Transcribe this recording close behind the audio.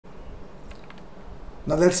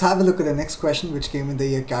Now let's have a look at the next question, which came in the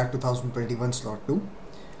year CAT 2021 slot 2.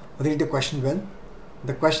 Read the question well.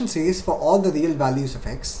 The question says, for all the real values of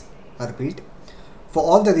x, I repeat, for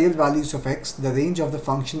all the real values of x, the range of the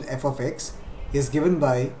function f of x is given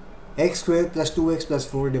by x squared plus 2x plus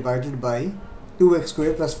 4 divided by 2x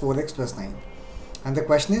squared plus 4x plus 9. And the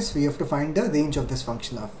question is, we have to find the range of this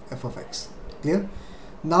function of f of x. Clear?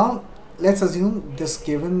 Now let's assume this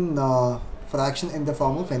given fraction in the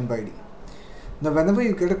form of n by d. Now whenever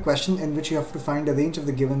you get a question in which you have to find the range of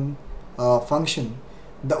the given function,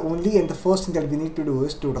 the only and the first thing that we need to do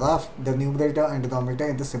is to draft the numerator and denominator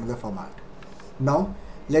in the similar format. Now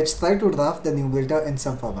let's try to draft the numerator in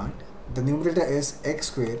some format. The numerator is x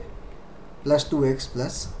squared plus 2x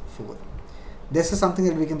plus 4. This is something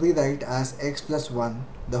that we can rewrite as x plus 1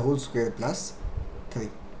 the whole square plus 3.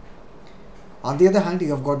 On the other hand,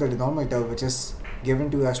 you have got the denominator, which is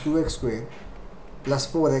given to you as 2x squared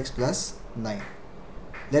plus 4x plus 9.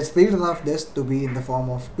 Let's redraft this to be in the form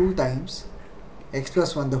of 2 times x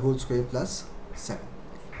plus 1 the whole square plus 7.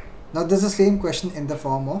 Now this is the same question in the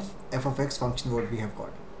form of f of x function what we have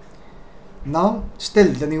got. Now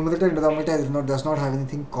still the numerator and denominator does not have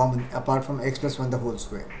anything common apart from x plus 1 the whole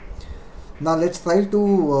square. Now let's try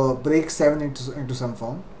to break 7 into some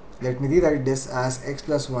form. Let me rewrite this as x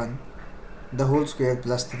plus 1 the whole square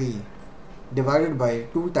plus 3 divided by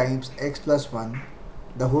 2 times x plus 1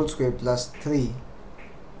 the whole square plus 3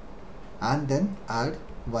 and then add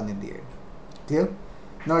 1 in the end. Clear?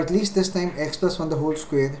 Now at least this time x plus 1 the whole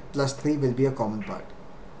square plus 3 will be a common part,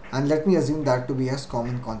 and let me assume that to be as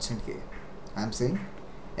common constant k. I am saying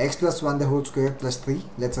x plus 1 the whole square plus 3,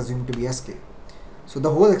 let's assume to be as k. So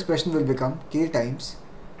the whole expression will become k times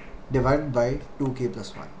divided by 2k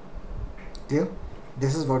plus 1. Clear?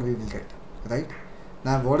 This is what we will get, right?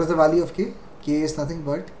 Now what is the value of k? K is nothing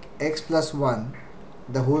but x plus 1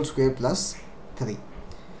 the whole square plus 3.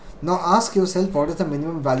 Now ask yourself, what is the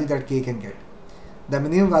minimum value that k can get? The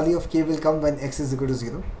minimum value of k will come when x is equal to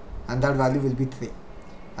 0, and that value will be 3,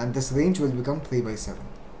 and this range will become 3 by 7.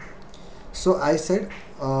 So I said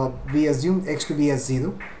we assumed x to be as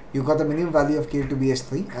 0, you got the minimum value of k to be as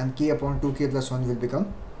 3, and k upon 2k plus 1 will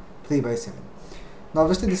become 3 by 7. Now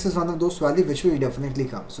obviously this is one of those values which will definitely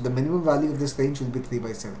come, so the minimum value of this range will be 3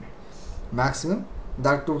 by 7. Maximum,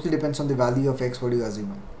 that totally depends on the value of x what you are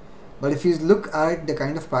assuming. But if you look at the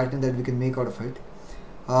kind of pattern that we can make out of it,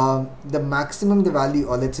 the maximum the value,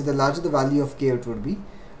 or let's say the larger the value of k it would be,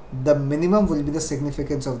 the minimum will be the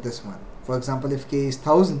significance of this one. For example, if k is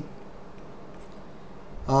 1000,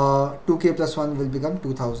 2k plus 1 will become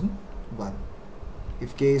 2001.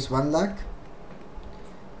 If k is 1 lakh,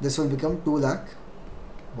 this will become 2 lakh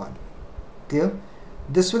 1. Clear?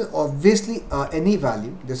 This will obviously any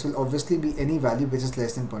value, this will obviously be any value which is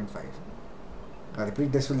less than 0.5. I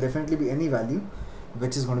repeat, this will definitely be any value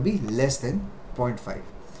which is going to be less than 0.5.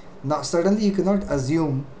 Now certainly you cannot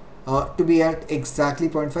assume to be at exactly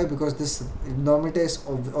 0.5, because this denominator is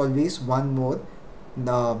always 1 more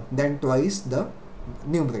than twice the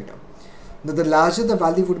numerator. Now the larger the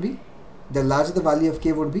value would be, the larger the value of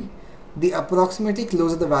k would be, the approximately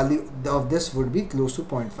closer the value of this would be close to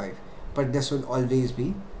 0.5, but this will always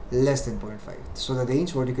be less than 0.5. So the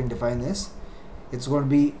range what you can define is, it's going to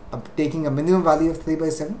be taking a minimum value of 3 by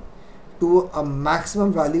 7 to a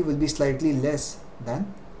maximum value will be slightly less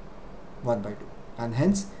than 1 by 2, and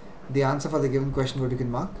hence the answer for the given question what you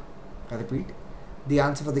can mark, I repeat, the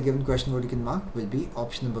answer for the given question what you can mark will be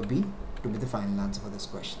option number B to be the final answer for this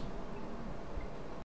question.